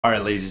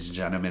Alright, ladies and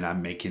gentlemen,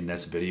 I'm making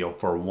this video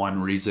for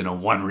one reason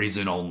and one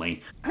reason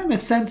only. I'm a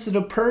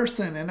sensitive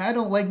person and I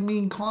don't like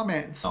mean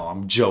comments. No,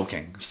 I'm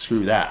joking.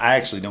 Screw that. I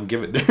actually don't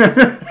give it.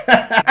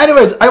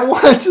 Anyways, I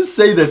wanted to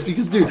say this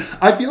because, dude,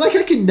 I feel like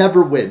I can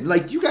never win.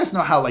 Like, you guys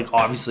know how, like,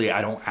 obviously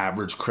I don't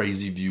average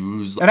crazy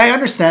views. And I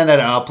understand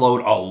that I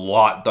upload a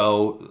lot,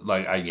 though.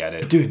 Like, I get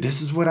it. Dude,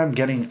 this is what I'm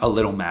getting a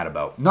little mad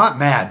about. Not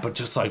mad, but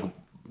just like,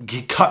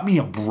 cut me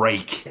a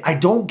break. I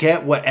don't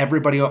get what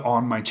everybody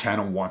on my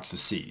channel wants to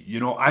see. You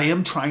know, I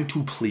am trying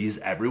to please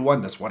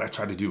everyone. That's what I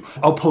try to do.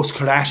 I'll post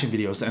Kardashian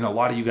videos and a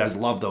lot of you guys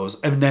love those.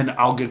 And then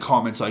I'll get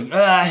comments like,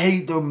 I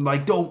hate them.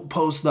 Like, don't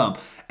post them.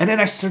 And then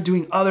I start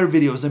doing other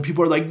videos and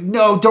people are like,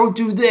 no, don't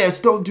do this.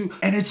 Don't do.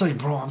 And it's like,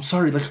 bro, I'm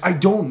sorry. Like, I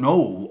don't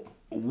know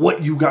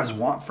what you guys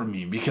want from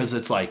me, because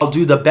it's like, I'll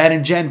do the Ben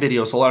and Jen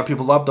videos. A lot of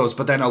people love those,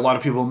 but then a lot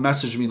of people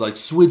message me like,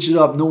 switch it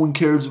up. No one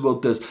cares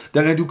about this.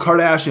 Then I do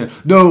Kardashian.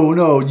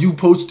 No, you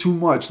post too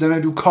much. Then I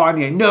do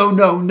Kanye.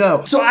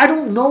 No. So I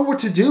don't know what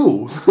to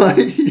do.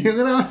 Like, you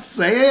know what I'm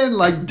saying?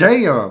 Like,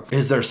 damn.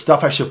 Is there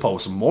stuff I should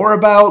post more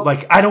about?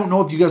 Like, I don't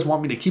know if you guys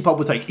want me to keep up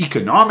with like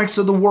economics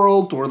of the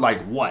world or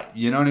like what,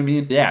 you know what I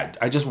mean? Yeah,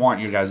 I just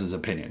want your guys'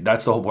 opinion.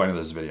 That's the whole point of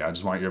this video. I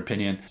just want your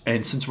opinion.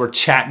 And since we're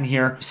chatting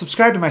here,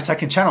 subscribe to my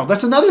second channel.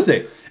 That's another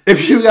thing.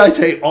 If you guys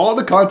hate all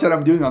the content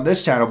I'm doing on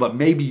this channel, but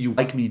maybe you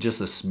like me just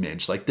a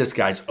smidge, like this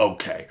guy's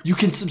okay, you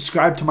can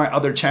subscribe to my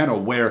other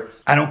channel where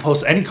I don't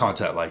post any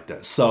content like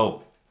this.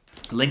 So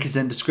link is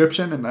in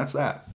description, and that's that.